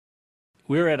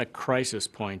We're at a crisis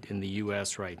point in the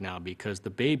U.S. right now because the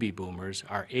baby boomers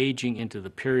are aging into the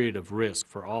period of risk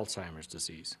for Alzheimer's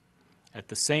disease. At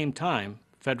the same time,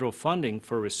 federal funding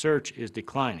for research is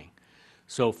declining.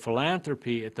 So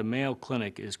philanthropy at the Mayo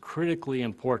Clinic is critically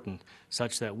important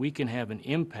such that we can have an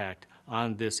impact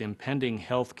on this impending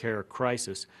healthcare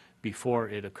crisis before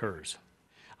it occurs.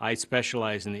 I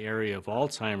specialize in the area of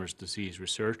Alzheimer's disease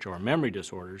research or memory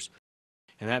disorders,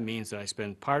 and that means that I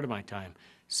spend part of my time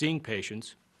seeing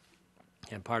patients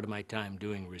and part of my time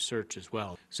doing research as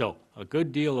well. So a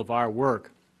good deal of our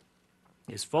work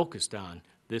is focused on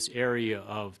this area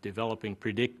of developing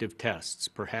predictive tests,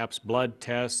 perhaps blood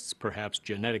tests, perhaps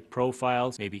genetic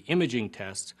profiles, maybe imaging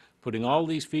tests, putting all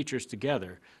these features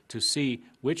together to see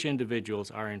which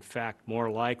individuals are in fact more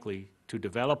likely to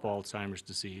develop Alzheimer's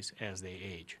disease as they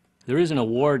age. There is an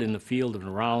award in the field of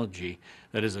neurology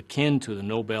that is akin to the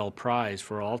Nobel Prize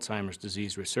for Alzheimer's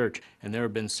disease research, and there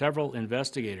have been several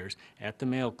investigators at the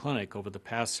Mayo Clinic over the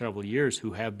past several years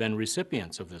who have been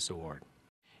recipients of this award.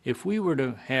 If we were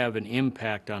to have an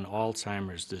impact on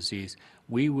Alzheimer's disease,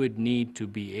 we would need to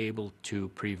be able to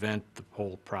prevent the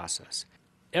whole process.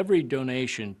 Every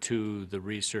donation to the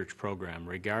research program,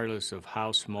 regardless of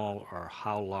how small or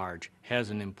how large, has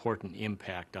an important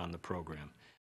impact on the program.